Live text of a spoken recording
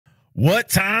What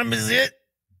time is it?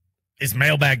 It's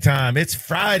mailbag time. It's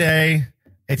Friday.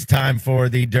 It's time for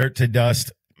the Dirt to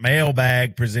Dust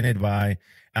mailbag presented by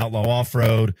Outlaw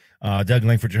Offroad. Doug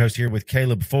Langford, your host, here with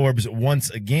Caleb Forbes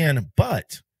once again.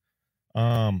 But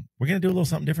we're going to do a little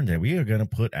something different today. We are going to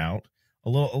put out a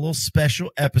little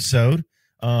special episode.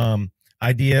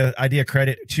 Idea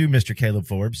credit to Mr. Caleb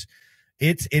Forbes.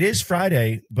 It is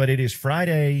Friday, but it is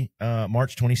Friday,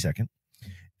 March 22nd.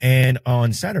 And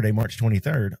on Saturday, March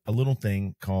 23rd, a little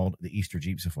thing called the Easter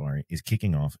Jeep Safari is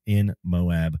kicking off in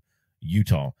Moab,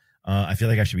 Utah. I feel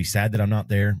like I should be sad that I'm not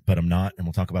there, but I'm not, and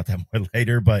we'll talk about that more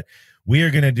later. But we are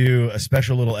going to do a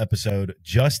special little episode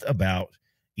just about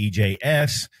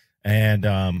EJS. And,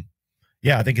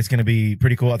 I think it's going to be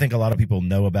pretty cool. I think a lot of people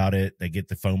know about it. They get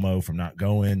the FOMO from not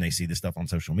going. They see this stuff on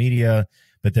social media.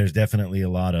 But there's definitely a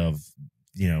lot of,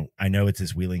 I know it's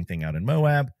this wheeling thing out in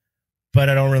Moab, but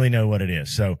I don't really know what it is.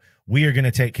 So we are going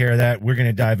to take care of that. We're going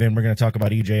to dive in. We're going to talk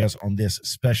about EJS on this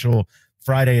special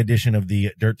Friday edition of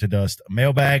the Dirt to Dust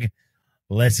mailbag.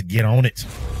 Let's get on it.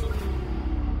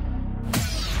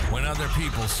 When other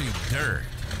people see dirt,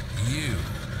 you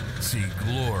see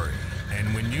glory.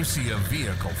 And when you see a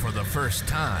vehicle for the first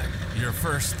time, your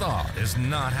first thought is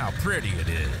not how pretty it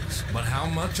is, but how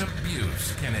much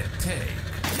abuse can it take?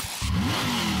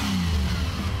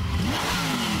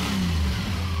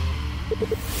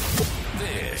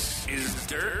 This is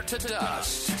Dirt to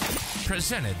Dust,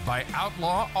 presented by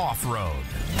Outlaw Offroad.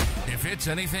 If it's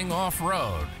anything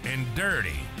off-road and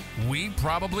dirty, we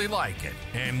probably like it,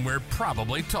 and we're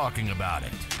probably talking about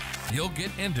it. You'll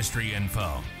get industry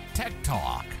info, tech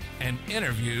talk, and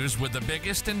interviews with the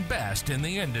biggest and best in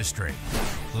the industry.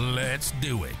 Let's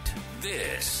do it.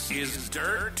 This is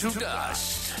Dirt to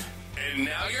Dust. And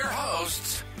now your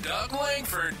hosts, Doug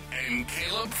Langford and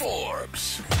Caleb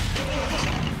Forbes.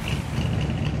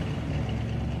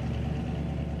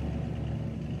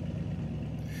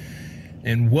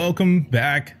 And welcome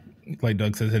back. Like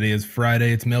Doug says, today is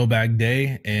Friday. It's mailbag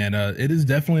day, and it is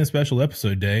definitely a special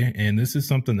episode day. And this is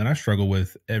something that I struggle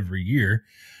with every year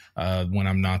when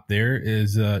I'm not there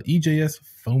is EJS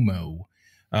FOMO.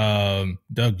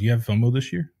 Doug, do you have FOMO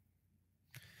this year?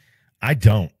 I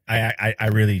don't. I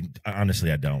really,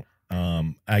 honestly, I don't.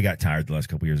 I got tired the last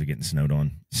couple of years of getting snowed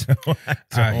on. So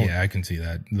I can see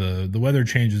that. The weather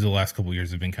changes the last couple of years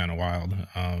have been kind of wild.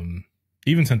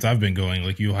 Even since I've been going,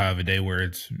 like you'll have a day where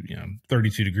it's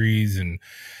 32 degrees and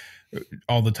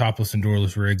all the topless and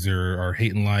doorless rigs are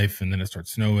hating life, and then it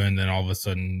starts snowing. Then all of a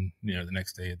sudden, the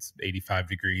next day it's 85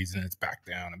 degrees and it's back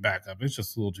down and back up. It's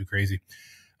just a little too crazy.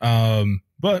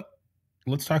 But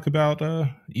let's talk about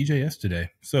EJS today.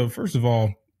 So first of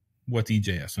all, what's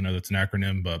EJS? I know that's an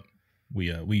acronym, but we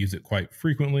use it quite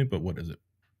frequently. But what is it?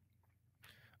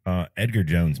 Edgar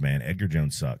Jones, man. Edgar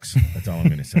Jones sucks. That's all I'm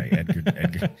going to say. Edgar.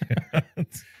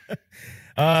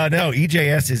 No,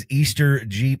 EJS is Easter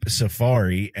Jeep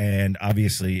Safari, and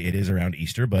obviously it is around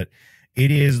Easter, but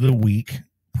it is the week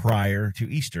prior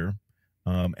to Easter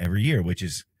every year, which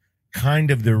is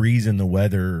kind of the reason the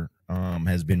weather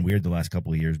has been weird the last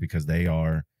couple of years, because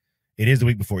it is the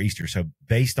week before Easter. So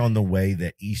based on the way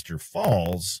that Easter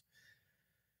falls,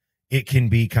 it can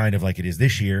be kind of like it is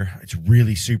this year. It's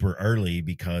really super early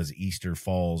because Easter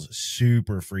falls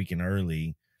super freaking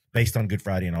early based on Good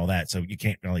Friday and all that. So you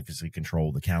can't really physically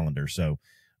control the calendar. So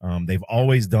they've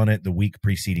always done it the week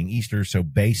preceding Easter. So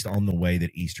based on the way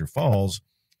that Easter falls,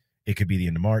 it could be the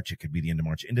end of March. It could be the end of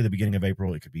March into the beginning of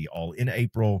April. It could be all in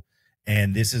April.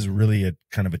 And this is really a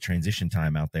kind of a transition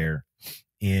time out there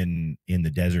in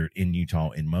the desert, in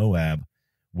Utah, in Moab,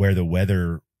 where the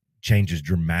weather changes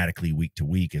dramatically week to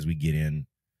week as we get in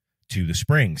to the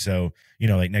spring. So,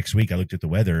 like next week I looked at the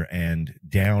weather, and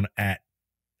down at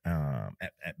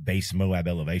base Moab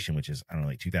elevation, which is, I don't know,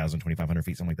 like 2,000, 2,500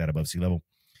 feet, something like that above sea level.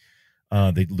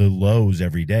 The lows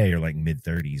every day are like mid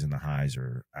 30s and the highs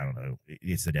are, I don't know,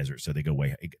 it's the desert. So they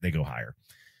go higher,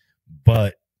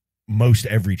 but most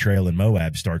every trail in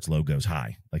Moab starts low, goes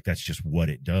high. Like that's just what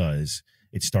it does.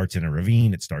 It starts in a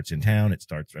ravine. It starts in town. It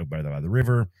starts by the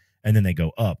river. And then they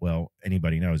go up. Well,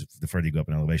 anybody knows the further you go up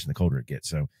in elevation, the colder it gets.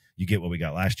 So you get what we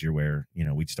got last year where,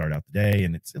 we'd start out the day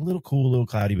and it's a little cool, a little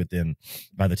cloudy. But then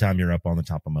by the time you're up on the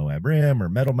top of Moab Rim or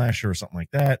Metal Masher or something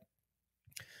like that,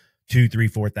 2,000,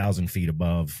 3,000, 4,000 feet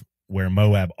above where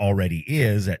Moab already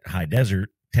is at high desert,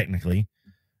 technically,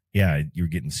 you're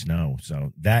getting snow.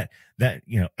 So that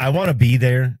I want to be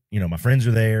there. My friends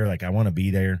are there. Like I want to be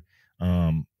there.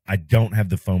 I don't have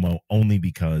the FOMO only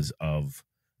because of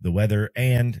the weather,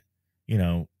 and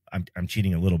I'm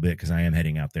cheating a little bit because I am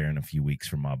heading out there in a few weeks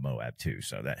for Mob Moab too,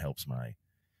 so that helps my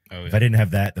Oh, If yeah. I didn't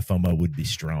have that, the FOMO would be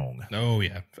strong. Oh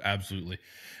yeah, absolutely.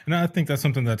 And I think that's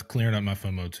something that's clearing up my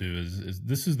FOMO too. Is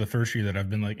this is the first year that I've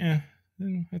been like,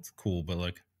 it's cool, but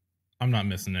like I'm not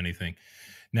missing anything.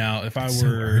 Now, if I It's so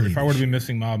were early to this be year.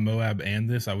 missing Moab and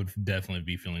this, I would definitely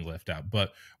be feeling left out.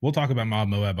 But we'll talk about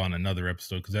Moab on another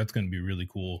episode because that's going to be really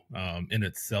cool in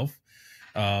itself.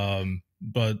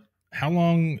 But how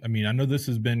long? I mean, I know this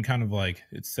has been kind of like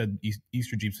it's said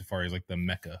Easter Jeep Safari is like the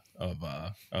mecca of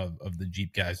the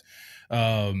Jeep guys.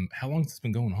 How long has this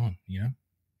been going on? You know.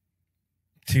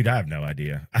 Dude, I have no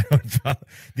idea. I don't follow,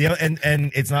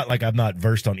 and it's not like I'm not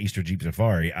versed on Easter Jeep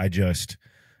Safari. I just,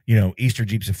 Easter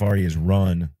Jeep Safari is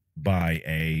run by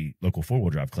a local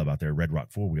 4-wheel drive club out there, Red Rock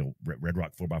 4x4, Red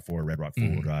Rock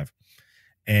 4-wheel drive,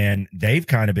 and they've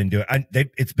kind of been doing.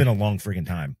 It's been a long freaking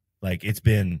time. Like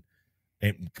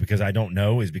because I don't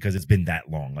know is because it's been that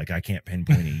long. Like I can't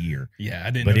pinpoint a year. Yeah, I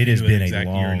didn't. But know it has been a long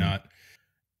long. Year or not.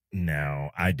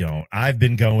 No, I don't. I've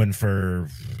been going for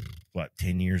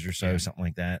 10 years or so, something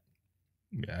like that.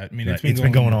 Yeah, I mean, it's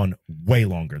been going on way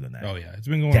longer than that. Oh yeah, it's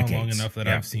been going on long enough that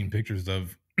I've seen pictures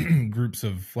of groups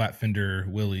of flat fender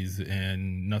Willys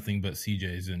and nothing but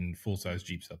CJs and full size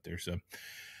Jeeps out there. So,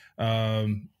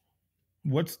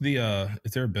 what's the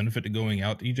is there a benefit to going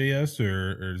out to EJS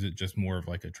or is it just more of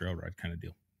like a trail ride kind of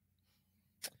deal?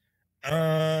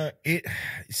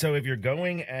 So if you're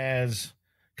going as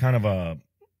kind of a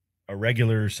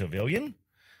regular civilian,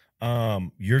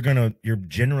 you're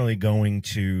generally going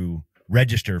to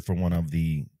register for one of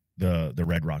the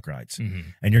Red Rock rides,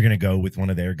 and you're going to go with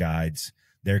one of their guides.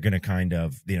 They're going to kind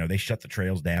of, they shut the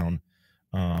trails down,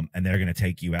 and they're going to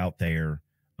take you out there,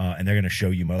 and they're going to show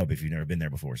you Moab if you've never been there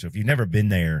before. So if you've never been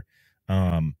there,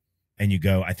 and you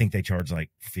go, I think they charge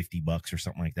like $50 or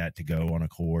something like that to go on a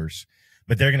course,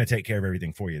 but they're going to take care of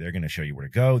everything for you. They're going to show you where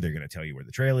to go. They're going to tell you where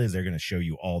the trail is. They're going to show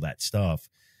you all that stuff.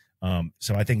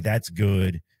 So I think that's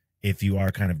good if you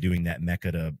are kind of doing that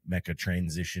Mecca to Mecca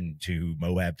transition to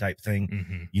Moab type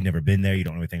thing. You've never been there. You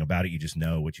don't know anything about it. You just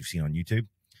know what you've seen on YouTube.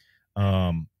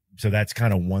 So that's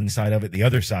kind of one side of it. The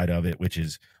other side of it, which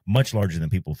is much larger than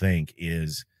people think,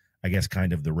 is I guess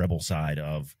kind of the rebel side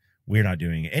of we're not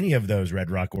doing any of those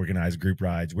Red Rock organized group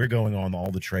rides. We're going on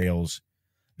all the trails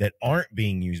that aren't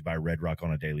being used by Red Rock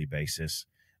on a daily basis.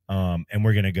 And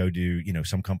we're going to go do,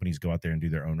 some companies go out there and do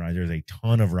their own rides. There's a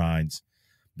ton of rides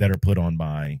that are put on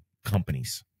by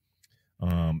companies.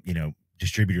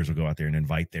 Distributors will go out there and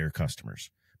invite their customers.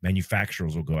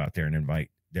 Manufacturers will go out there and invite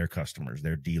their customers,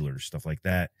 their dealers, stuff like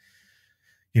that.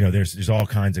 There's all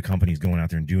kinds of companies going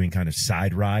out there and doing kind of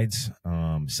side rides,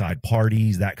 side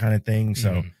parties, that kind of thing.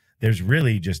 So there's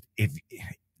really just, if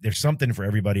there's something for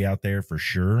everybody out there for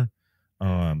sure.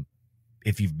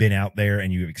 If you've been out there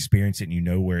and you've experienced it and you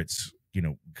know where it's,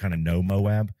 kind of know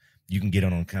Moab, you can get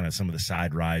on kind of some of the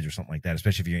side rides or something like that.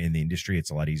 Especially if you're in the industry, it's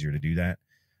a lot easier to do that.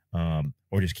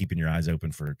 Or just keeping your eyes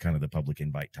open for kind of the public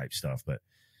invite type stuff. But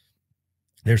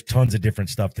there's tons of different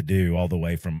stuff to do, all the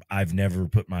way from I've never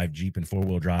put my Jeep in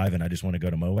 4-wheel drive and I just want to go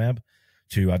to Moab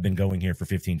to I've been going here for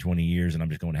 15, 20 years and I'm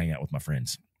just going to hang out with my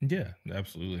friends. Yeah,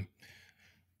 absolutely.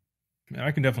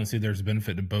 I can definitely see there's a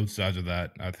benefit to both sides of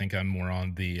that. I think I'm more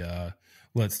on the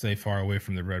let's stay far away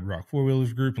from the Red Rock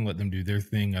 4-wheelers group and let them do their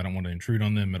thing. I don't want to intrude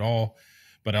on them at all,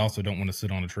 but I also don't want to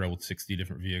sit on a trail with 60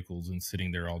 different vehicles and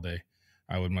sitting there all day.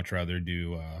 I would much rather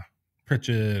do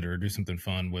Pritchett or do something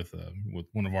fun with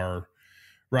one of our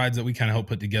rides that we kind of help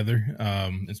put together.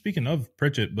 And speaking of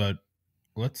Pritchett, but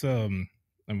let's and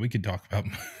we could talk about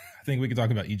I think we could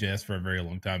talk about EJS for a very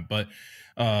long time, but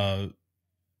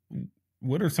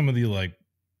what are some of the like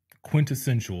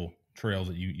quintessential trails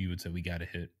that you would say we got to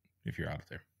hit if you're out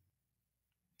there?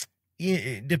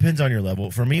 It depends on your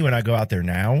level. For me, when I go out there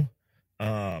now,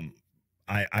 I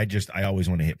always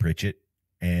want to hit Pritchett,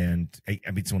 and I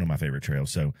mean, it's one of my favorite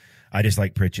trails. So I just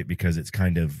like Pritchett because it's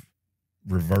kind of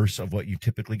reverse of what you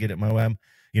typically get at Moab.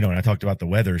 And I talked about the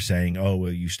weather saying, oh,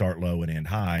 well, you start low and end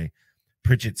high.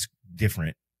 Pritchett's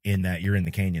different in that you're in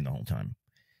the canyon the whole time.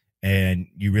 And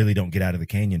you really don't get out of the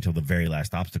canyon until the very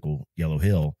last obstacle, Yellow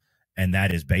Hill. And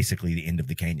that is basically the end of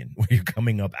the canyon where you're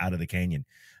coming up out of the canyon.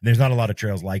 And there's not a lot of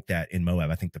trails like that in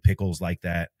Moab. I think the Pickle's like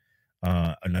that,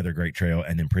 another great trail.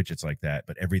 And then Pritchett's like that.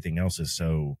 But everything else is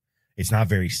it's not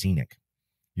very scenic.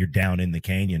 You're down in the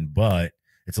canyon, but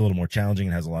it's a little more challenging.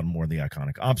 It has a lot more of the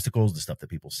iconic obstacles, the stuff that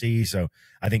people see. So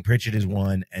I think Pritchett is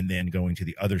one. And then going to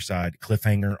the other side,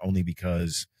 Cliffhanger, only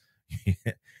because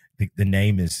the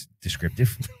name is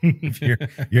descriptive. If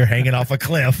you're hanging off a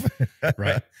cliff,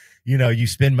 right? You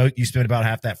spend about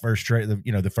half that first trail,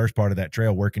 the first part of that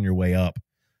trail, working your way up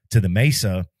to the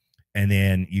mesa, and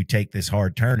then you take this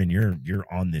hard turn and you're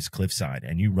on this cliffside,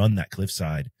 and you run that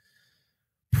cliffside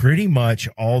pretty much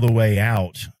all the way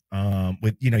out.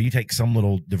 With, you take some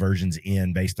little diversions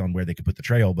in based on where they could put the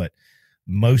trail, but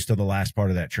most of the last part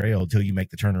of that trail until you make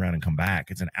the turnaround and come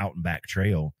back, it's an out and back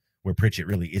trail where Pritchett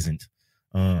really isn't.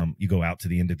 You go out to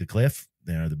the end of the cliff,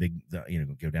 go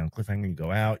down Cliffhanger, you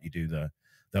go out, you do the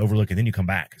overlook, and then you come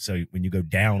back. So when you go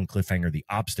down Cliffhanger, the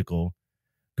obstacle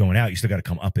going out, you still got to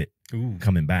come up it. Ooh.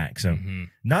 Coming back. So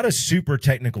not a super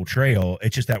technical trail.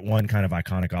 It's just that one kind of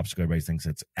iconic obstacle everybody thinks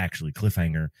it's actually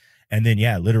Cliffhanger. And then,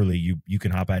 literally you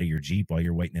can hop out of your Jeep while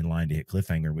you're waiting in line to hit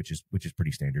Cliffhanger, which is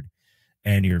pretty standard.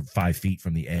 And you're 5 feet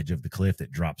from the edge of the cliff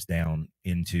that drops down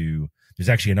into, there's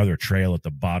actually another trail at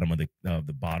the bottom of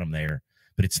the bottom there,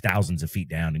 but it's thousands of feet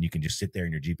down, and you can just sit there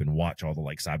in your Jeep and watch all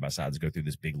the side by sides go through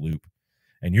this big loop,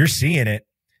 and you're seeing it,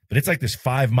 but it's like this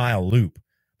 5 mile loop,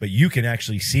 but you can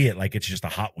actually see it like it's just a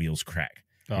Hot Wheels crack.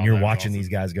 And you're watching awesome. These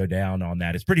guys go down on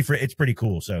that. It's pretty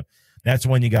cool. So that's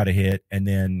one you got to hit. And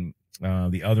then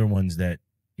the other ones that,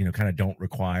 kind of don't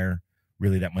require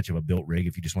really that much of a built rig.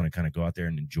 If you just want to kind of go out there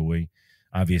and enjoy,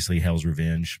 obviously Hell's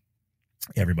Revenge.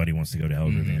 Everybody wants to go to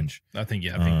Hell's Revenge. I think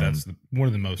that's one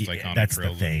of the most iconic. That's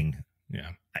trails. the thing. Yeah.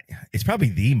 It's probably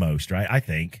the most, right? I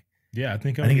think. Yeah. I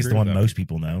think it's the one most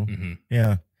people know. Mm-hmm.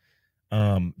 Yeah.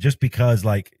 Just because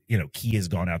Kia's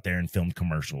gone out there and filmed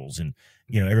commercials, and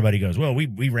everybody goes, well,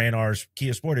 we ran our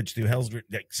Kia Sportage through Hell's,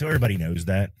 so everybody knows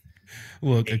that.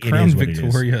 Look, a Crown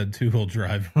Victoria 2-wheel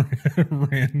drive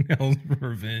ran Hell's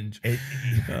Revenge.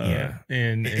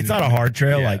 And it's not a hard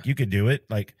trail. Yeah. You could do it.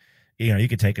 You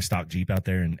could take a stock Jeep out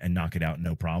there and knock it out,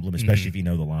 no problem, especially if you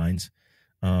know the lines.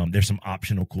 There's some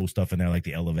optional cool stuff in there, like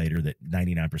the elevator that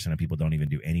 99% of people don't even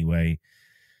do anyway.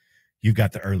 You've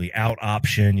got the early out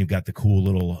option. You've got the cool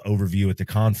little overview at the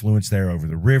confluence there over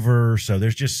the river. So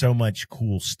there's just so much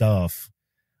cool stuff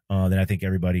that I think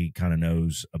everybody kind of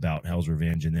knows about Hell's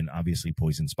Revenge. And then obviously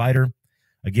Poison Spider.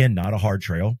 Again, not a hard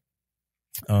trail,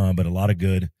 but a lot of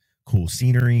good, cool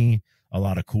scenery, a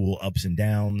lot of cool ups and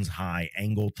downs, high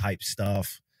angle type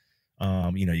stuff.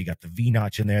 You got the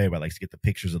V-notch in there. Everybody likes to get the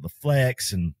pictures of the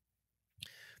flex, and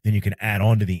then you can add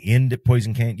on to the end at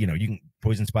Poison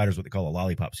Spider is what they call a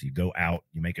lollipop. So you go out,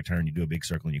 you make a turn, you do a big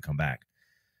circle, and you come back.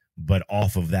 But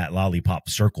off of that lollipop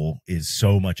circle is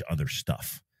so much other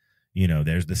stuff.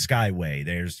 There's the Skyway,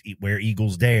 there's Where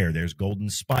Eagles Dare, there's Golden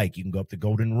Spike. You can go up the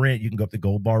Golden Rim, you can go up the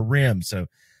Gold Bar Rim. So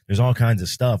there's all kinds of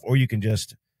stuff. Or you can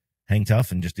just hang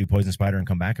tough and just do Poison Spider and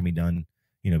come back and be done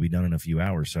in a few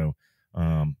hours. So,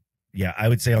 I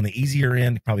would say on the easier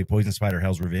end, probably Poison Spider,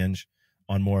 Hell's Revenge.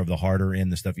 On more of the harder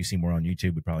end, the stuff you see more on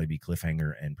YouTube would probably be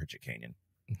Cliffhanger and Pritchett Canyon.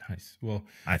 Nice. Well,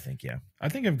 I think, I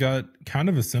think I've got kind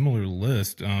of a similar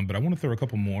list, but I want to throw a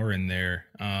couple more in there.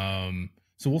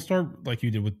 So we'll start like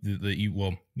you did with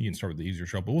you can start with the easier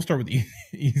trail, but we'll start with the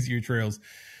easier trails.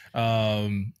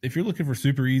 If you're looking for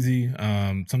super easy,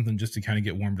 something just to kind of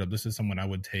get warmed up, this is someone I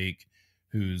would take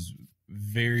who's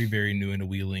very, very new into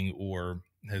wheeling or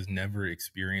has never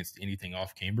experienced anything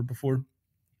off camber before.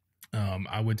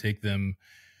 I would take them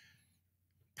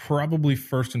probably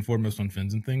first and foremost on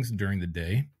fins and things during the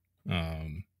day.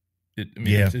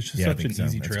 It's just such an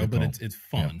easy trail, but it's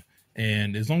fun. Yeah.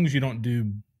 And as long as you don't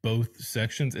do both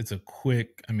sections, it's a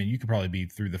quick, you could probably be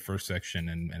through the first section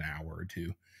in an hour or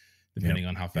two, depending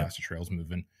on how fast the trail's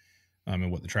moving,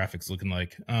 and what the traffic's looking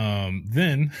like.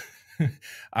 Then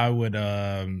I would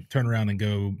turn around and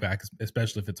go back,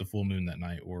 especially if it's a full moon that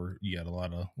night or you got a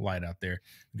lot of light out there,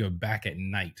 go back at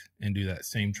night and do that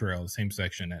same trail, the same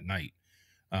section at night.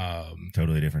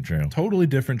 Totally different trail. Totally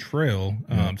different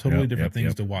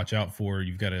things to watch out for.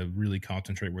 You've got to really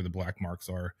concentrate where the black marks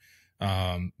are.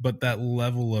 But that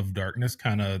level of darkness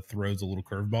kind of throws a little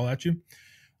curveball at you.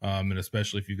 And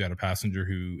especially if you've got a passenger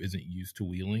who isn't used to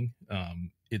wheeling,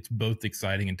 it's both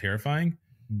exciting and terrifying,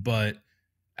 but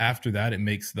after that, it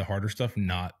makes the harder stuff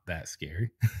not that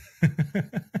scary.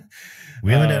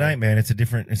 Wheeling at night, man, it's a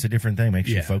different thing. Makes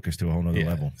you focus to a whole nother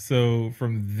level. So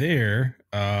from there,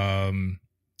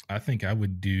 I think I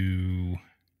would do,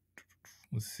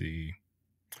 let's see.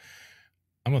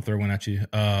 I'm going to throw one at you.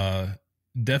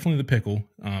 Definitely the pickle.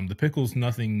 The pickle's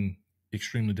nothing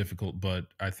extremely difficult, but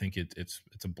I think it's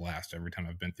a blast every time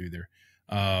I've been through there.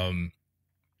 And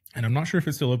I'm not sure if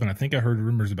it's still open. I think I heard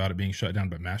rumors about it being shut down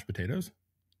by Mashed Potatoes.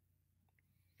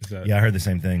 I heard the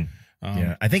same thing.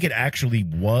 I think it actually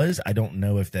was. I don't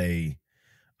know if they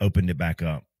opened it back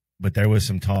up, but there was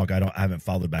some talk. I haven't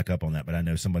followed back up on that, but I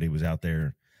know somebody was out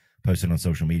there posting on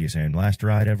social media saying last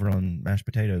ride ever on Mashed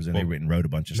Potatoes, and they went and wrote a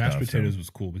bunch of stuff. Mashed Potatoes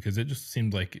was cool because it just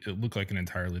seemed like it looked like an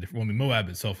entirely different. Moab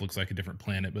itself looks like a different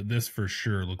planet, but this for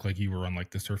sure looked like you were on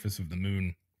like the surface of the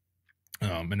moon.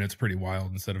 And it's pretty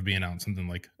wild instead of being out in something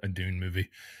like a Dune movie.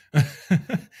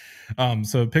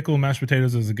 So pickle and mashed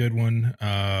potatoes is a good one.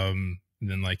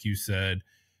 Then, like you said,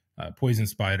 poison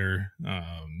spider.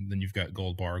 Then you've got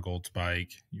gold bar, gold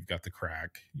spike. You've got the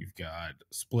crack. You've got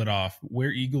split off.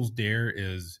 Where eagles dare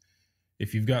is,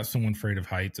 if you've got someone afraid of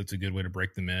heights, it's a good way to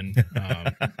break them in.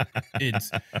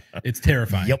 It's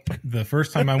terrifying. Yep. The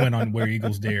first time I went on Where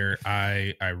Eagles Dare,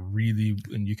 I really,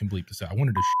 and you can bleep this out, I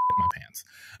wanted to shit my pants.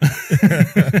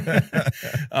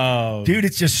 Dude,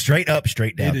 it's just straight up,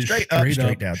 straight down, straight up,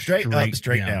 straight down, straight up,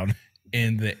 straight down.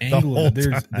 And the angle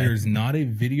there's not a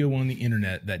video on the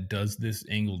internet that does this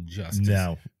angle justice.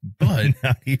 No, but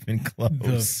not even close.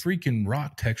 The freaking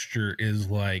rock texture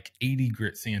is like 80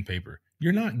 grit sandpaper.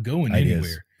 You're not going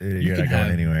anywhere. You're not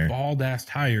going anywhere. Bald ass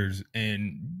tires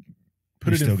and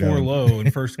put it in 4 low in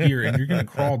first gear, and you're going to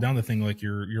crawl down the thing like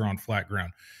you're on flat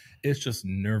ground. It's just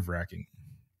nerve wracking.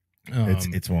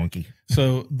 It's wonky.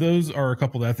 So those are a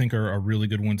couple that I think are really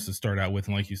good ones to start out with.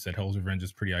 And like you said, Hell's Revenge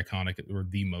is pretty iconic, or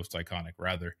the most iconic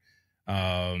rather.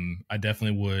 I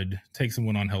definitely would take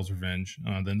someone on Hell's Revenge.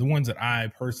 Then the ones that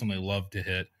I personally love to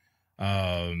hit,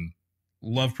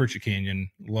 love Pritchett Canyon,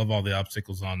 love all the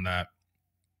obstacles on that.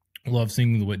 Love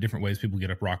seeing the different ways people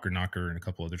get up Rocker Knocker and a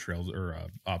couple other trails or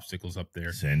obstacles up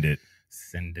there. Send it.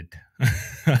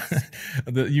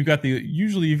 You've got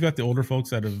the older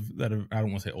folks that have I don't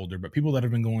want to say older, but people that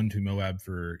have been going to Moab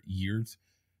for years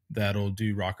that'll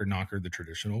do Rocker Knocker the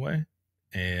traditional way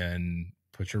and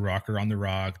put your rocker on the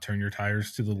rock, turn your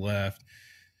tires to the left,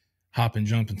 hop and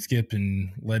jump and skip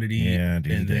and let it eat, and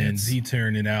then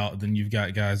Z-turn it out. Then you've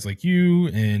got guys like you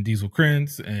and Diesel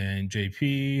Krentz and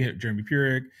JP, Jeremy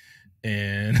Purick,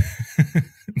 and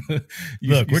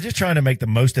look, we're just trying to make the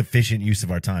most efficient use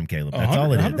of our time, Caleb. That's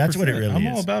all it is. That's what it really is. I'm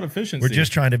all about efficiency. We're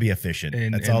just trying to be efficient.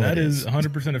 That's all it is. That is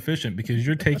 100% efficient because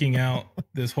you're taking out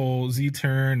this whole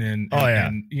Z-turn and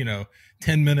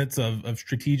 10 minutes of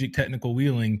strategic technical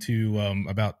wheeling to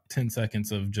about 10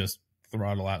 seconds of just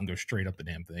throttle out and go straight up the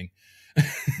damn thing.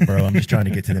 Bro, I'm just trying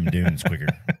to get to them dunes quicker.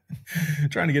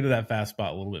 Trying to get to that fast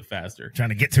spot a little bit faster. Trying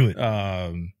to get to it.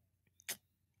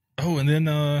 And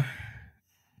then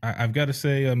I've got to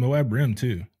say Moab Rim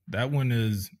too. That one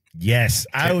is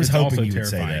I was hoping you would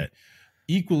say that.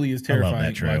 Equally as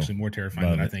terrifying, actually more terrifying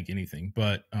than I think anything.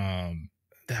 But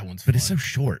that one's fun. But it's so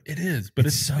short. It is, but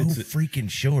it's so freaking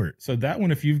short. So that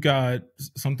one, if you've got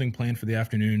something planned for the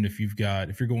afternoon, if you're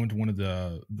going to one of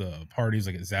the parties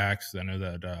like at Zach's, I know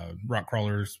that Rock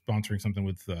Crawler's sponsoring something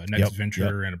with Next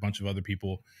Adventure and a bunch of other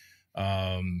people.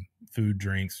 Food,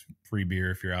 drinks, free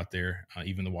beer if you're out there,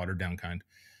 even the watered down kind.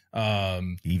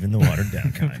 Even the watered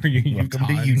down kind. Welcome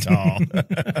to Utah.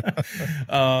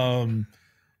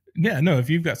 If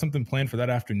you've got something planned for that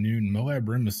afternoon, Moab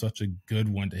Rim is such a good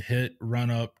one to hit, run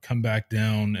up, come back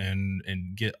down,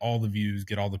 and get all the views,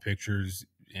 get all the pictures,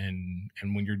 and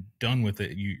when you're done with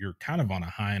it, you're kind of on a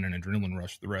high and an adrenaline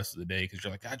rush the rest of the day because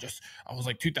you're like, I was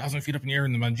like 2,000 feet up in the air,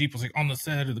 and then my Jeep was like on the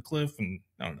side of the cliff, and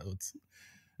I don't know, it's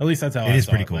at least that's how it is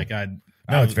pretty it. cool. Like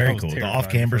it's very cool. The off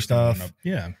camber stuff,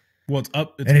 Well, it's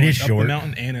up, and it is up short. the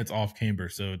mountain, and it's off camber,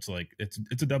 so it's like it's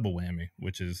a double whammy,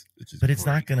 which is. But it's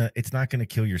not gonna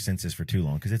kill your senses for too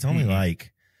long because it's only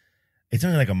like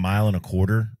a mile and a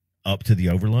quarter up to the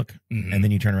overlook, and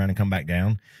then you turn around and come back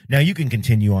down. Now you can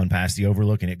continue on past the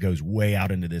overlook, and it goes way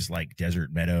out into this like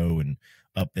desert meadow, and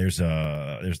up there's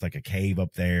like a cave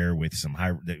up there with some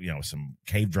some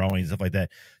cave drawings and stuff like that.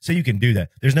 So you can do that.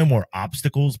 There's no more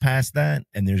obstacles past that,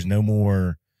 and there's no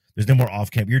more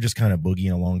off camp. You're just kind of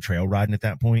boogieing along trail riding at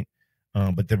that point.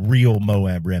 But the real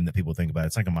Moab Rim that people think about,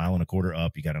 it's like a mile and a quarter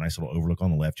up. You got a nice little overlook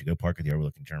on the left. You go park at the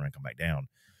overlook and turn around and come back down.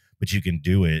 But you can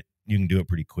do it. You can do it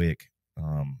pretty quick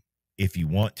if you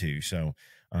want to. So,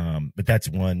 but that's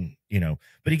one,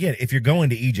 But again, if you're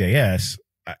going to EJS,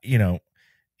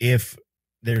 if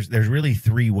there's really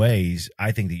 3 ways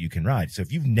I think that you can ride. So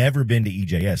if you've never been to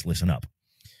EJS, listen up.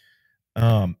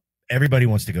 Everybody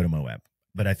wants to go to Moab.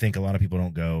 But I think a lot of people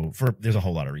don't go there's a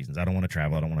whole lot of reasons. I don't want to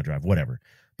travel. I don't want to drive, whatever.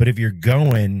 But if you're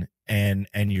going and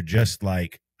you're just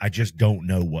like, I just don't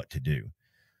know what to do.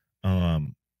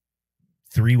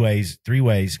 3 ways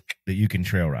that you can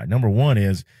trail ride. Number 1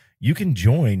 is you can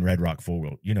join Red Rock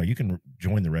 4-wheel. You can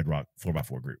join the Red Rock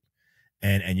 4x4 group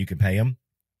and you can pay them.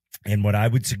 And what I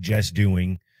would suggest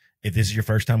doing, if this is your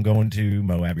first time going to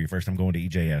Moab or your first time going to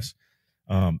EJS,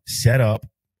 set up,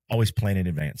 always plan in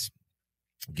advance.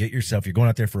 Get yourself, you're going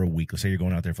out there for a week. Let's say you're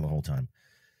going out there for the whole time.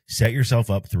 Set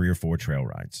yourself up 3 or 4 trail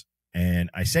rides.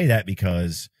 And I say that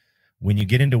because when you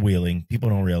get into wheeling, people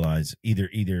don't realize either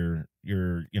you're,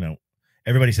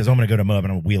 everybody says, oh, I'm going to go to Moab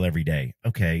and I'm going to wheel every day.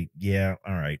 Okay. Yeah.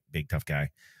 All right. Big tough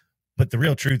guy. But the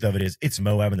real truth of it is it's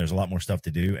Moab and there's a lot more stuff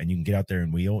to do, and you can get out there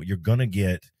and wheel. You're gonna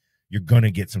get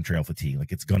some trail fatigue.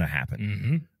 Like, it's gonna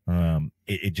happen.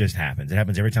 It just happens. It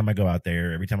happens every time I go out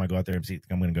there. Every time I go out there and see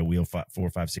I'm gonna go wheel 4,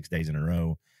 5, 6 days in a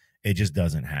row. It just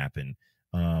doesn't happen.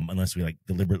 Unless we like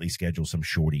deliberately schedule some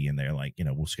shorty in there. Like,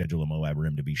 we'll schedule a Moab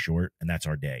rim to be short, and that's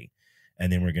our day.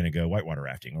 And then we're going to go whitewater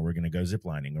rafting, or we're going to go zip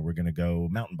lining, or we're going to go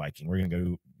mountain biking. We're going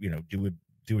to go,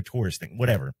 do a tourist thing,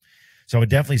 whatever. So I would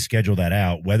definitely schedule that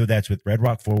out, whether that's with Red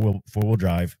Rock four-wheel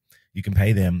drive. You can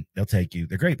pay them. They'll take you.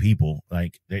 They're great people.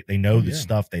 Like, they know the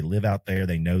stuff. They live out there.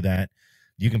 They know that.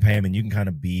 You can pay them, and you can kind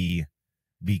of be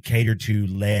catered to,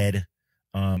 led,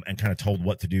 and kind of told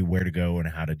what to do, where to go, and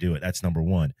how to do it. That's number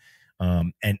one.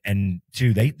 And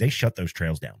two, they shut those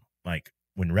trails down. Like,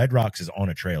 when Red Rocks is on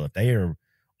a trail, if they are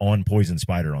on Poison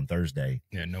Spider on Thursday,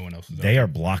 no one else is. They are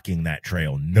blocking that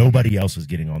trail. Nobody else is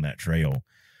getting on that trail.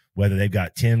 Whether they've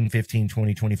got 10, 15,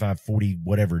 20, 25, 40,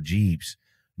 whatever Jeeps,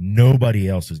 nobody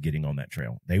else is getting on that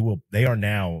trail. They are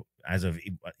now, as of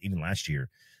even last year,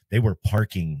 they were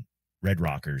parking Red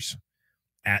Rockers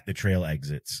at the trail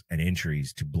exits and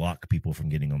entries to block people from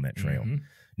getting on that trail.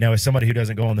 Now, as somebody who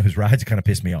doesn't go on those rides, it kind of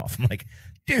pissed me off. I'm like,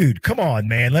 dude, come on,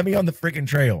 man, let me on the freaking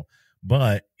trail.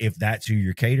 But if that's who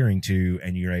you're catering to,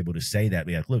 and you're able to say that,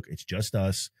 be like, look, it's just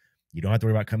us. You don't have to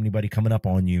worry about anybody coming up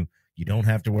on you. You don't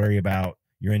have to worry about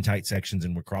you're in tight sections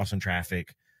and we're crossing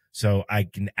traffic. So I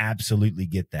can absolutely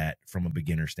get that from a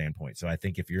beginner standpoint. So I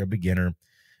think if you're a beginner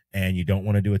and you don't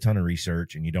want to do a ton of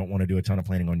research and you don't want to do a ton of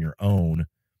planning on your own,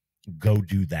 go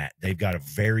do that. They've got a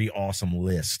very awesome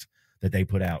list that they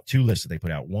put out, 2 lists that they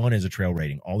put out. One is a trail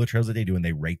rating, all the trails that they do, and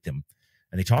they rate them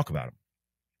and they talk about them.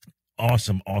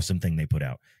 Awesome thing they put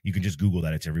out. You can just Google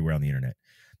that. It's everywhere on the internet.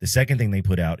 The second thing they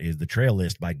put out is the trail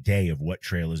list by day of what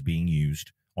trail is being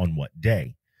used on what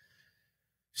day.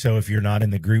 So if you're not in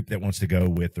the group that wants to go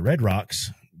with the Red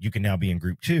Rocks, you can now be in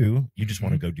group 2. You just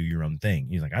want to go do your own thing.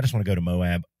 You're like, I just want to go to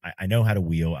Moab. I know how to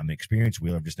wheel. I'm an experienced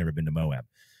wheeler. I've just never been to Moab.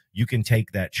 You can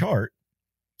take that chart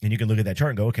and you can look at that chart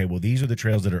and go, okay, well, these are the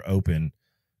trails that are open.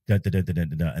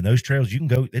 And those trails, you can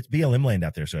go, it's BLM land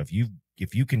out there. So if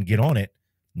you can get on it,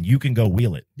 you can go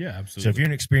wheel it. Yeah, absolutely. So if you're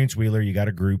an experienced wheeler, you got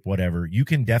a group, whatever, you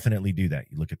can definitely do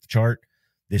that. You look at the chart,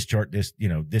 this trail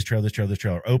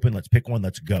are open. Let's pick one.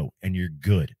 Let's go. And you're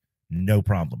good. No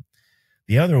problem.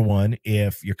 The other one,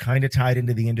 if you're kind of tied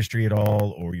into the industry at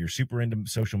all, or you're super into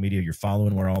social media, you're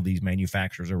following where all these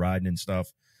manufacturers are riding and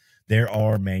stuff, there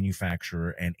are manufacturer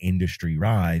and industry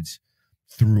rides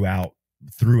throughout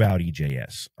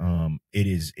EJS. It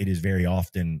is very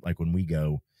often, like when we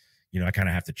go, I kind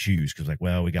of have to choose, because, like,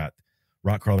 well, we got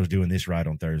Rock Crawlers doing this ride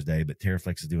on Thursday, but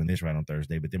Terraflex is doing this ride on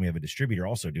Thursday, but then we have a distributor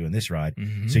also doing this ride.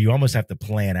 So you almost have to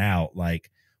plan out,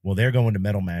 like, well, they're going to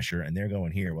Metal Masher and they're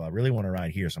going here. Well, I really want to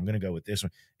ride here, so I'm going to go with this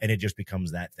one. And it just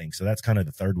becomes that thing. So that's kind of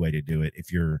the third way to do it.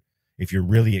 If you're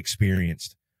really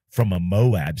experienced from a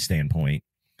Moab standpoint,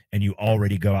 and you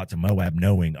already go out to Moab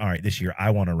knowing, all right, this year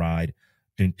I want to ride,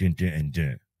 then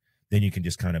you can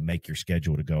just kind of make your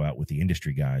schedule to go out with the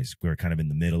industry guys. We're kind of in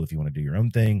the middle if you want to do your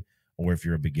own thing, or if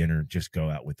you're a beginner, just go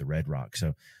out with the Red Rock.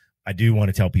 So I do want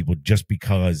to tell people, just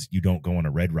because you don't go on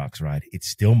a Red Rocks ride, it's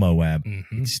still Moab.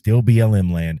 It's still BLM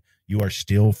land. You are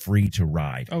still free to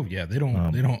ride. Oh yeah, they don't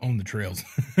own the trails.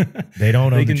 They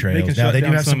don't own the trails. Now they do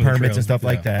have some permits and stuff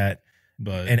like that.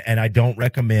 But and I don't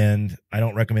recommend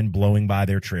blowing by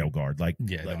their trail guard. Like,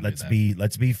 let's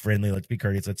be friendly, let's be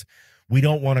courteous. We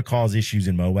don't want to cause issues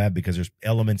in Moab, because there's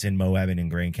elements in Moab and in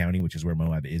Grand County, which is where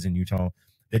Moab is in Utah,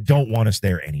 that don't want us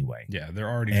there anyway. Yeah, they're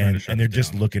already trying to shut and they're it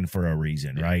just down. looking for a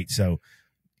reason, right? So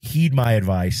heed my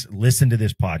advice, listen to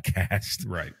this podcast,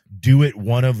 right? Do it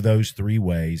one of those 3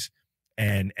 ways,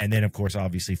 and then of course,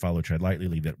 obviously, follow Tread Lightly,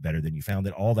 leave it better than you found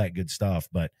it, all that good stuff.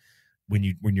 But when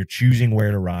you're choosing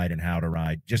where to ride and how to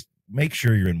ride, just make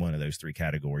sure you're in one of those 3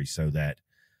 categories, so that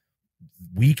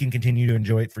we can continue to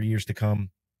enjoy it for years to come.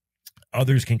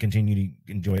 Others can continue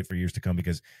to enjoy it for years to come,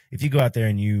 because if you go out there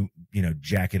and you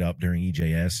jack it up during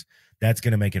EJS, that's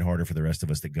going to make it harder for the rest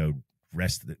of us that go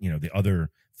the other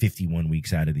 51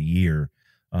 weeks out of the year,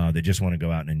 that just want to go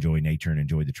out and enjoy nature and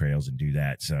enjoy the trails and do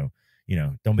that. So,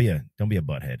 don't be a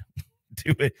butthead.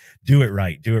 Do it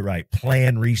right.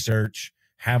 Plan, research,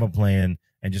 have a plan,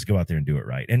 and just go out there and do it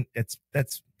right. And that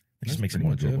just makes it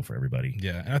more enjoyable for everybody.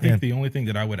 Yeah. And I think the only thing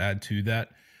that I would add to that,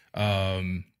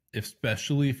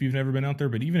 especially if you've never been out there,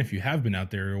 but even if you have been out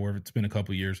there, or if it's been a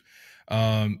couple of years,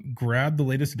 grab the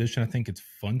latest edition. I think it's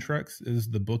Fun Treks is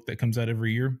the book that comes out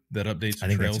every year that updates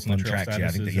the trails and the trail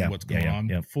statuses and what's going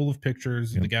on. Full of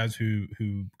pictures. The guys who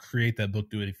create that book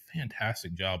do a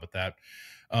fantastic job at that.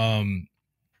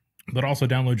 But also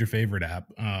download your favorite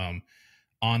app.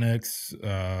 Onyx,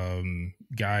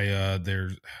 Gaia. There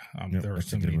are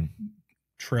so many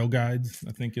trail guides.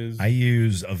 I think I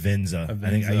use Avenza. I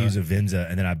think I use Avenza,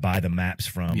 and then I buy the maps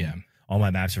from. Yeah. All my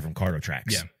maps are from Carto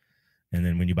Tracks. Yeah. And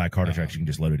then when you buy Carto Tracks, you can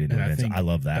just load it into Avenza. I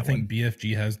love that. I think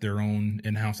BFG has their own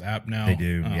in-house app now. They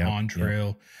do. On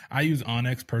trail. I use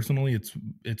Onyx personally.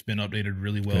 It's been updated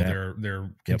really well. Their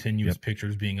continuous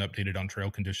pictures being updated on trail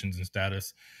conditions and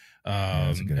status.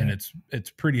 And it's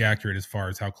pretty accurate as far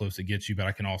as how close it gets you, but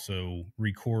I can also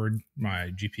record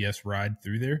my GPS ride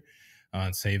through there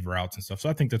and save routes and stuff. So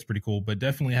I think that's pretty cool, but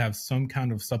definitely have some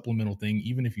kind of supplemental thing,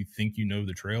 even if you think you know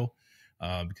the trail,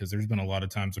 because there's been a lot of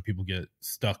times where people get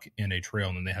stuck in a trail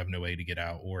and then they have no way to get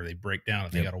out, or they break down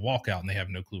and they got to walk out and they have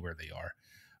no clue where they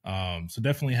are. So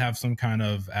definitely have some kind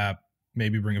of app,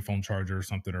 maybe bring a phone charger or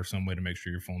something, or some way to make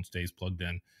sure your phone stays plugged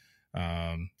in.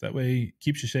 That way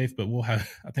keeps you safe, but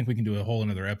I think we can do a whole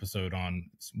another episode on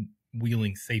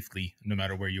wheeling safely no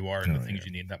matter where you are and the things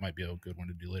you need. That might be a good one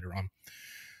to do later on.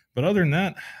 But other than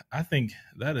that, I think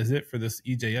that is it for this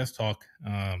EJS talk.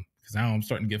 Because now I'm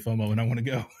starting to get FOMO and I want to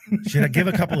go. Should I give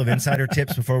a couple of insider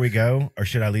tips before we go, or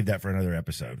should I leave that for another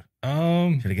episode?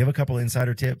 Should I give a couple of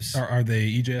insider tips? Are they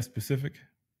EJS specific?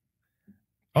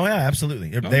 Oh yeah, absolutely.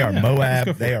 They are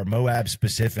Moab. They are Moab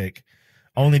specific.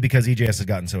 Only because EJS has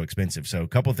gotten so expensive. So a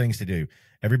couple of things to do.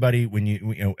 Everybody,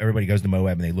 everybody goes to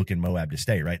Moab and they look in Moab to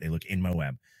stay, right? They look in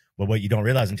Moab. Well, what you don't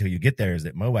realize until you get there is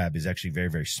that Moab is actually very,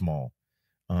 very small.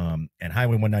 And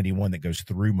Highway 191 that goes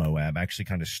through Moab actually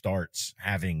kind of starts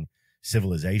having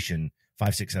civilization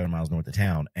 5, 6, 7 miles north of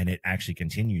town. And it actually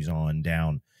continues on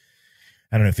down,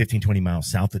 15, 20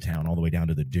 miles south of town, all the way down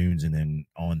to the dunes and then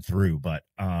on through. But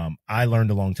I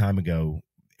learned a long time ago,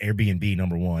 Airbnb,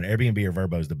 number one, Airbnb or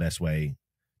Vrbo is the best way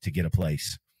to get a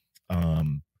place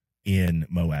in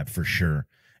Moab for sure.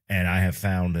 And I have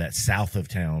found that south of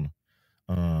town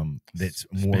that's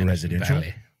more Spanish residential.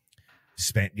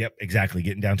 Yep, exactly.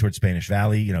 Getting down towards Spanish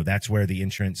Valley, that's where the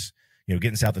entrance,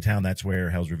 getting south of town, that's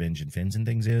where Hell's Revenge and Fins and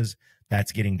things is.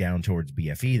 That's getting down towards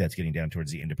BFE. That's getting down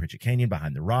towards the end of Pritchett Canyon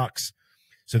behind the rocks.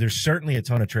 So there's certainly a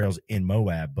ton of trails in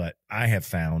Moab, but I have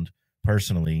found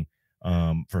personally,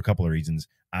 for a couple of reasons,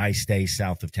 I stay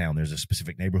south of town. There's a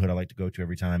specific neighborhood I like to go to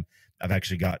every time. I've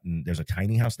actually there's a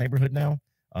tiny house neighborhood now,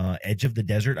 Edge of the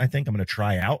Desert, I think I'm going to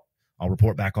try out. I'll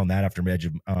report back on that after Edge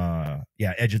of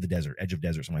the Desert,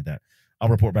 something like that. I'll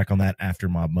report back on that after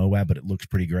Moab, but it looks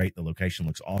pretty great. The location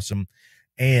looks awesome.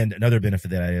 And another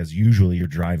benefit that is usually you're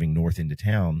driving north into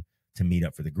town to meet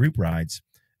up for the group rides.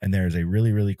 And there's a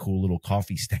really, really cool little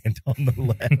coffee stand on the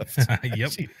left.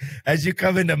 Yep. As you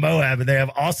come into Moab, and they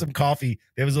have awesome coffee.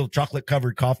 They have those little chocolate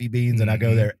covered coffee beans, and I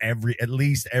go there at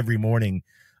least every morning.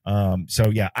 So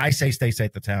yeah, I say stay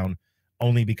safe to town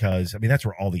only because that's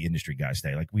where all the industry guys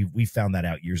stay. Like we found that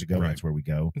out years ago. Right. That's where we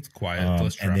go. It's quiet,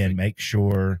 less traffic. And then make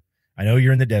sure. I know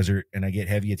you're in the desert, and I get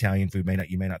heavy Italian food.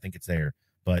 You may not think it's there,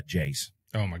 but Jay's.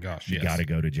 Oh my gosh, you got to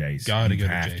go to Jay's. You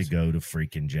have to go to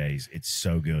freaking Jay's. It's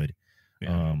so good.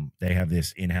 Yeah. They have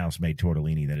this in-house made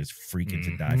tortellini that is freaking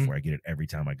to die for. I get it every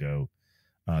time I go.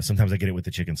 Sometimes I get it with the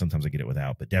chicken, sometimes I get it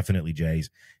without, but definitely Jay's.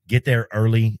 Get there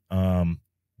early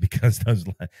because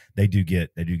they do get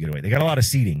away. They got a lot of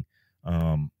seating,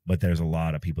 but there's a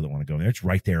lot of people that want to go there. It's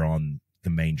right there on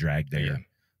the main drag there. Yeah.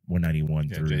 191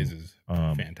 through. Jay's is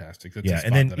fantastic. That's a spot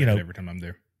and then every time I'm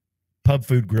there. Pub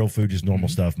food, grill food, just normal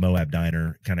stuff. Moab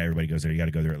Diner, kind of everybody goes there. You got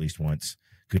to go there at least once.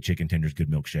 Good chicken tenders, good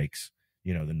milkshakes.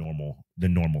 The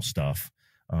normal stuff.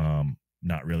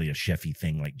 Not really a chefy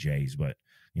thing like Jay's, but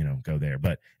go there.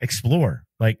 But explore.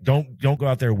 Like don't go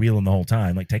out there wheeling the whole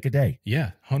time. Like take a day.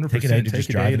 Yeah, 100%. Take a day to just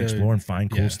drive and explore and find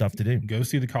cool stuff to do. Go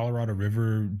see the Colorado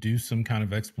River. Do some kind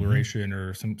of exploration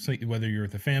or whether you're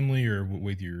with a family or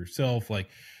with yourself. Like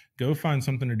go find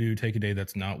something to do. Take a day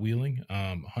that's not wheeling.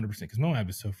 100%. Because Moab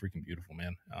is so freaking beautiful,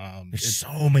 man. There's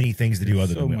so many things to do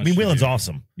other than wheeling. Wheeling's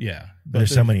awesome. Yeah, but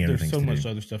there's so many other things. There's so much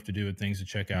other stuff to do and things to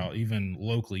check out. Even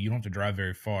locally, you don't have to drive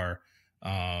very far.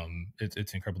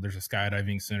 It's incredible. There's a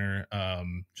skydiving center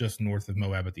just north of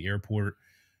Moab at the airport.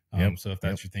 So if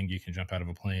that's your thing, you can jump out of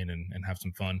a plane and have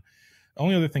some fun.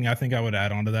 Only other thing I think I would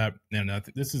add on to that, and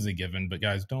this is a given, but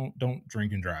guys, don't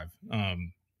drink and drive.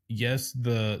 Yes,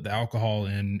 the alcohol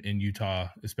in Utah,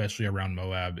 especially around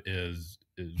Moab, is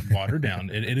watered down.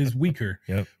 It is weaker.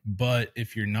 Yep. But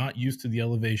if you're not used to the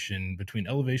elevation, between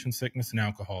elevation sickness and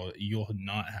alcohol, you'll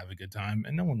not have a good time,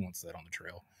 and no one wants that on the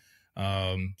trail.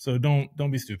 So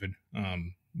don't be stupid.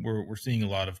 We're seeing a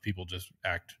lot of people just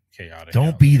act chaotic.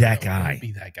 Don't be that guy. Don't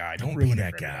be that guy. Don't ruin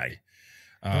that guy.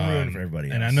 Don't ruin it for everybody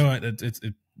else. And I know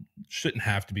it shouldn't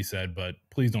have to be said, but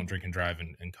please don't drink and drive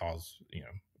and cause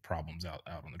problems out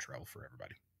on the trail for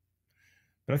everybody.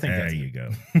 But I think there you go.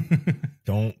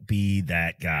 Don't be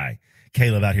that guy.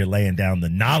 Caleb out here laying down the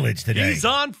knowledge today. He's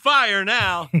on fire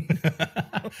now. You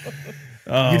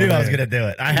knew I was going to do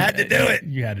it. I had to do it.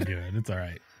 You had to do it. It's all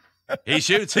right. He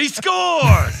shoots. He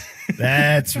scores.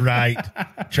 That's right.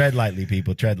 Tread lightly,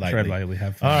 people. Tread lightly. Tread lightly.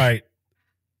 Have fun. All right.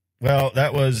 Well,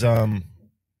 that was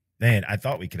man. I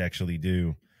thought we could actually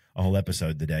do a whole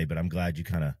episode today, but I'm glad you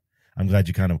kind of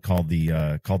called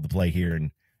the play here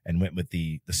and went with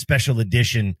the special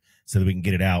edition so that we can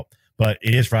get it out. But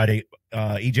it is Friday.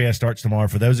 EJS starts tomorrow.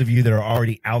 For those of you that are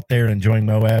already out there enjoying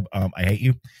Moab, I hate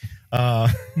you.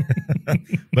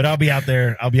 But I'll be out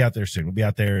there. I'll be out there soon. We'll be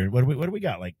out there. What do we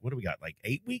got? Like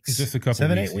 8 weeks? It's just a couple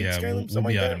 7, weeks. 8 weeks. Yeah, we'll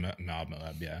be out in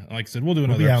Moab. Yeah, like I said, we'll do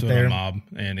We'll another be out episode there. on Moab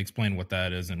and explain what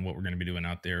that is and what we're going to be doing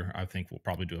out there. I think we'll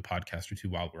probably do a podcast or two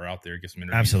while we're out there, get some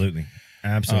interviews. Absolutely.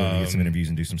 Get some interviews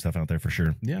and do some stuff out there for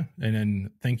sure. Yeah, and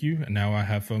then thank you. And now I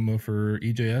have FOMO for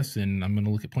EJS, and I'm going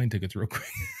to look at plane tickets real quick.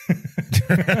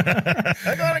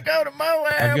 I'm gonna go to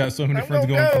Moab. I've got so many friends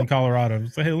going from Colorado.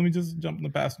 So hey, let me just jump in the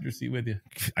passenger seat with you.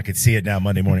 I could see it now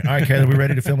Monday morning. All right, Caleb, we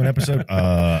ready to film an episode?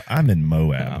 I'm in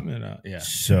Moab. I'm in, yeah.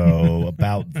 So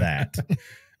about that.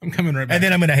 I'm coming right back. And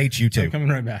then I'm going to hate you too. I'm coming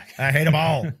right back. I hate them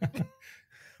all.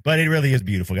 But it really is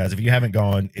beautiful, guys. If you haven't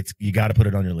gone, you got to put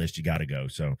it on your list. You got to go.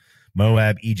 So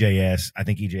Moab, EJS. I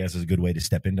think EJS is a good way to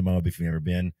step into Moab if you've never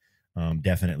been.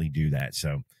 Definitely do that.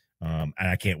 So, and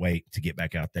I can't wait to get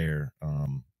back out there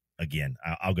again.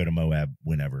 I'll go to Moab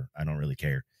whenever. I don't really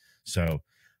care. So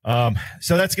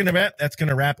that's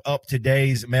gonna wrap up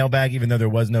today's mailbag. Even though there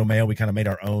was no mail, we kind of made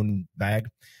our own bag.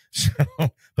 So,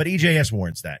 but EJS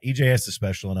warrants that. EJS is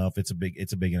special enough. It's a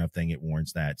big enough thing. It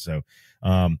warrants that. So,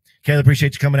 Caleb,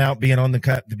 appreciate you coming out, being on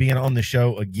the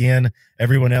show again.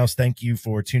 Everyone else, thank you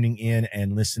for tuning in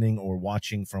and listening or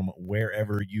watching from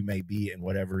wherever you may be and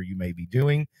whatever you may be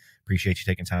doing. Appreciate you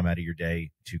taking time out of your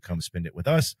day to come spend it with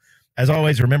us. As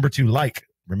always, remember to like,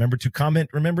 remember to comment,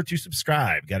 remember to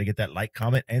subscribe. Got to get that like,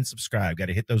 comment, and subscribe. Got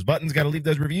to hit those buttons. Got to leave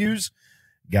those reviews.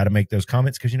 Got to make those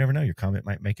comments because you never know. Your comment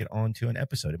might make it onto an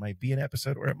episode. It might be an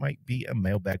episode or it might be a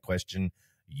mailbag question.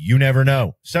 You never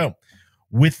know. So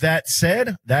with that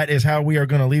said, that is how we are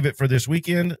going to leave it for this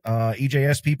weekend.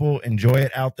 EJS people, enjoy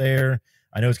it out there.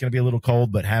 I know it's going to be a little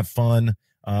cold, but have fun.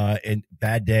 And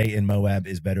bad day in Moab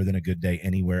is better than a good day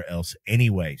anywhere else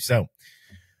anyway. So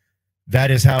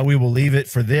that is how we will leave it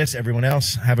for this. Everyone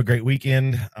else, have a great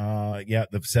weekend.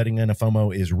 The setting in a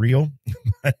FOMO is real.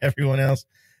 But everyone else,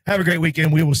 have a great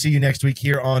weekend. We will see you next week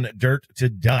here on Dirt to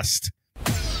Dust.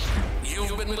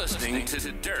 You've been listening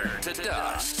to Dirt to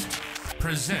Dust,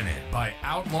 presented by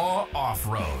Outlaw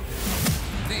Offroad,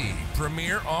 the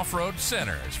premier off-road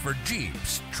centers for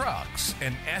Jeeps, trucks,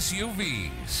 and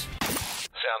SUVs.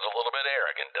 Sounds a little bit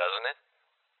arrogant, doesn't it?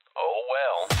 Oh,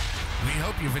 well. We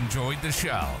hope you've enjoyed the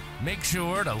show. Make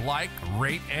sure to like,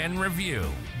 rate, and review.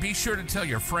 Be sure to tell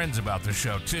your friends about the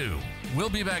show, too. We'll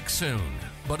be back soon.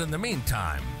 But in the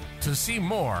meantime, to see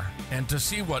more and to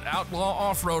see what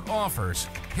Outlaw Offroad offers,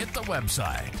 hit the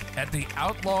website at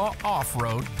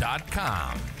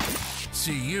theoutlawoffroad.com.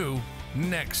 See you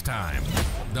next time.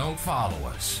 Don't follow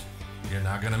us. You're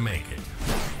not going to make it.